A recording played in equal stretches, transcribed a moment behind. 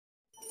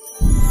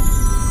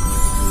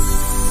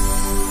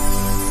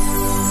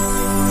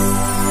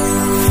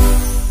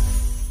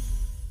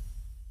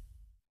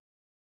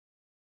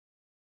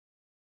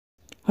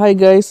Hi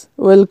guys,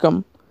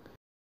 welcome.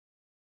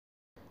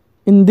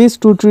 In this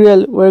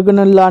tutorial, we're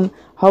gonna learn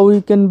how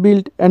you can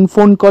build a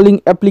phone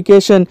calling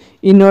application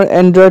in your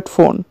Android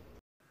phone.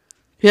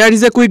 Here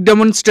is a quick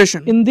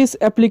demonstration. In this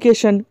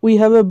application, we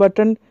have a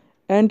button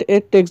and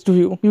a text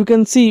view. You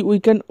can see we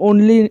can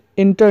only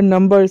enter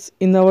numbers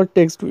in our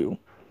text view.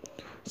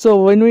 So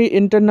when we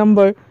enter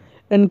number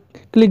and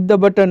click the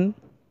button,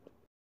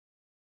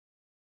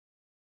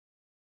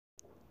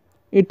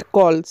 it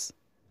calls.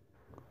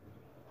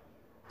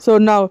 So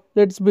now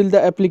let's build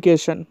the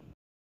application.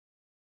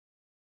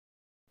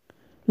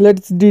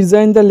 Let's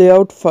design the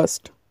layout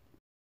first.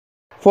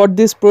 For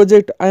this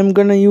project, I am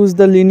gonna use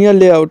the linear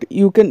layout.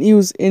 You can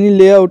use any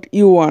layout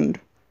you want.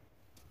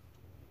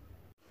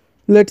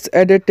 Let's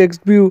add a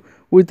text view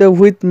with a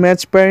width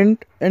match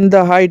parent and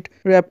the height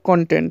wrap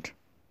content.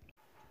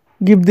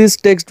 Give this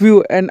text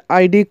view an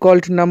ID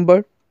called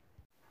number.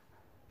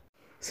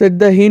 Set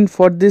the hint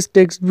for this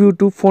text view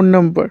to phone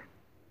number.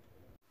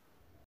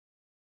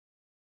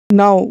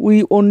 Now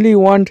we only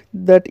want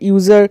that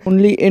user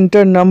only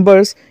enter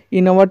numbers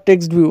in our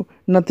text view,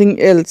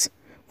 nothing else.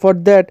 For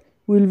that,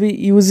 we'll be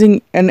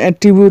using an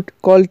attribute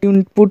called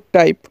input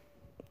type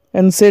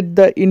and set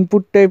the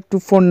input type to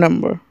phone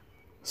number.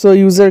 So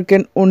user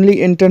can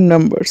only enter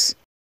numbers.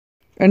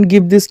 And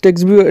give this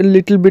text view a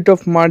little bit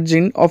of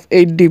margin of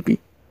 8 dp.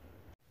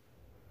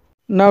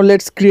 Now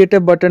let's create a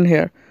button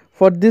here.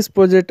 For this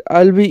project,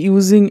 I'll be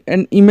using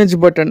an image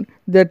button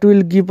that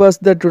will give us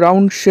that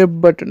round shape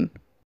button.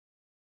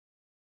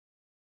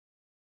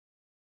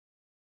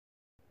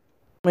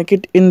 Make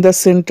it in the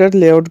center,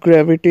 layout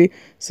gravity,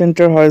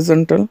 center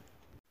horizontal.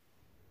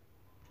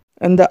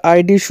 And the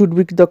ID should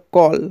be the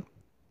call.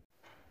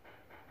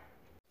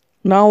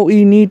 Now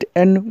we need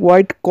an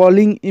white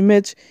calling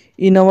image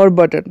in our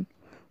button.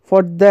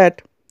 For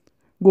that,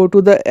 go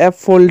to the app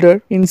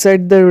folder.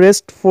 Inside the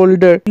rest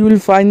folder, you will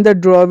find the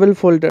drawable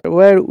folder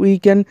where we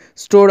can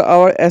store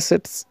our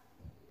assets.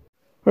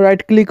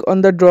 Right click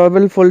on the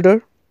drawable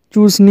folder,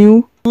 choose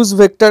new, choose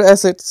vector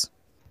assets.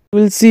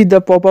 You will see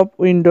the pop-up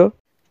window.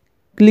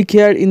 Click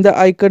here in the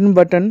icon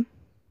button,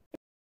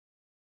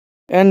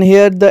 and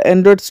here the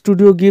Android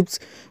Studio gives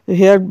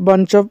here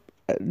bunch of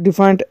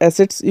defined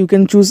assets. You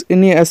can choose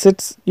any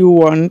assets you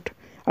want.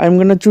 I'm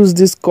gonna choose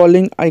this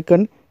calling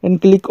icon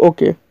and click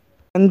OK,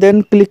 and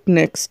then click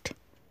next.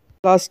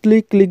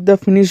 Lastly, click the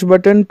finish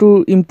button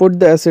to import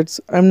the assets.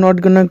 I'm not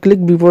gonna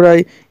click before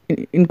I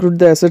include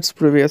the assets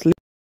previously.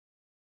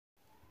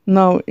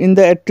 Now in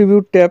the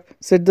attribute tab,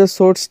 set the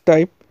source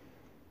type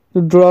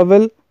to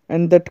drawable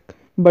and that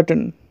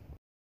button.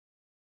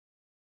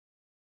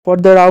 For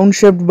the round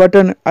shaped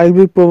button, I'll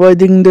be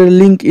providing the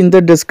link in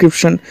the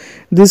description.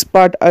 This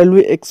part I'll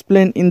be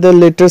explain in the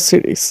later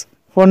series.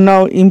 For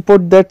now,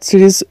 import that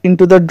series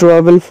into the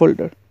drawable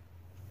folder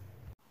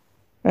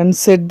and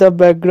set the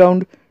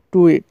background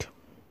to it.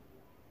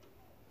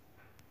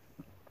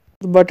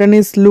 The button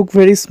is look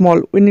very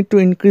small. We need to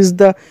increase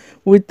the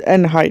width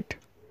and height.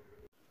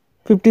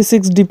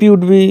 56 dp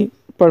would be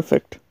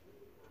perfect.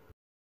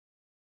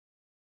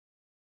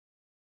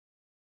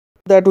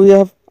 That we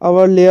have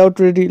our layout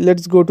ready,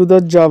 let's go to the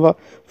Java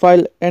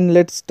file and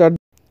let's start.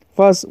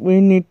 First,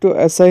 we need to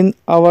assign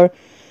our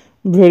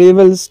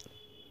variables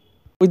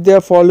with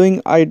their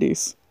following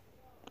IDs.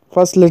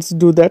 First, let's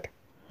do that.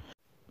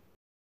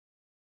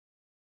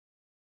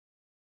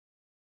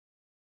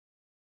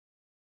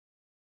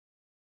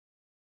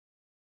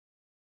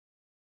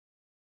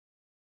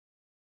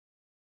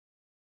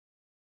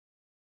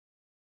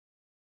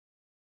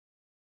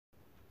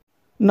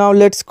 Now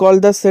let's call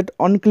the set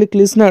onClick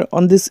listener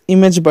on this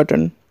image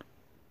button.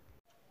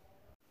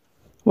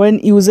 When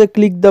user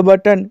click the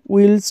button,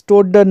 we will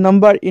store the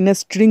number in a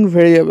string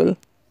variable.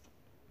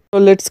 So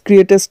let's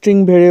create a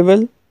string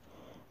variable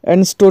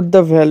and store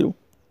the value.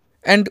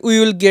 And we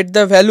will get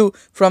the value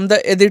from the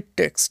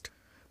editText.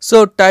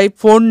 So type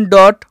phone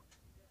dot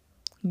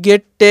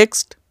get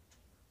text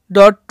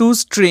dot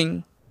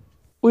toString.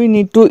 We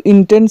need to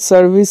intent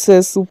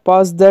services to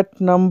pass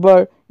that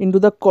number into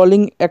the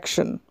calling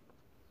action.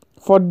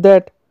 For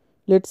that,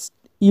 let's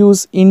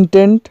use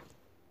intent,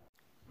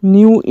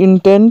 new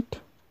intent.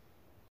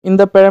 In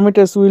the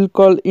parameters, we will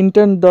call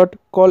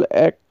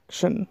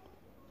intent.callAction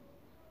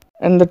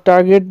and the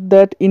target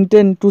that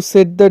intent to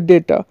set the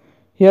data.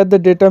 Here the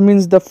data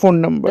means the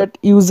phone number that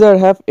user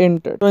have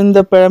entered. So in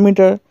the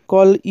parameter,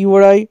 call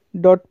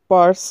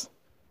URI.parse,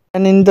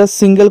 and in the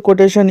single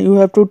quotation you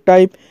have to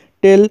type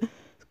tell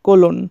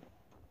colon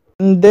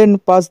and then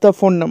pass the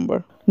phone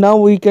number. Now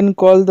we can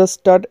call the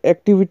start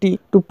activity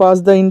to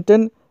pass the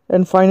intent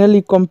and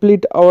finally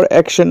complete our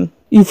action.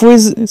 If we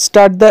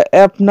start the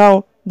app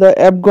now, the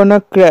app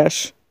gonna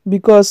crash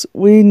because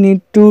we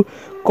need to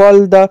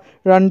call the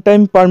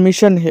runtime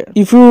permission here.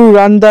 If you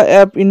run the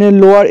app in a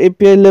lower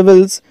API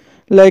levels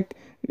like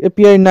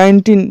API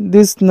 19,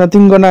 this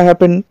nothing gonna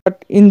happen,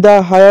 but in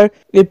the higher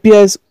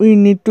APIs we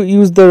need to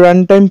use the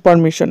runtime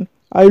permission.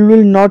 I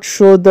will not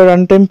show the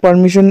runtime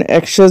permission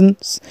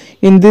actions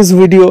in this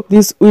video.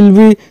 This will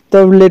be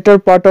the later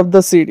part of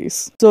the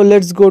series. So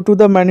let's go to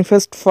the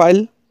manifest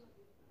file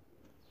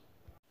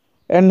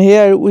and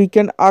here we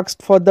can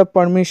ask for the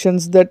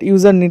permissions that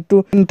user need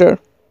to enter.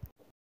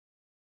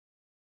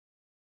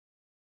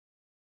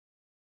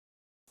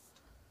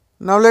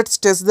 Now let's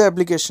test the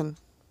application.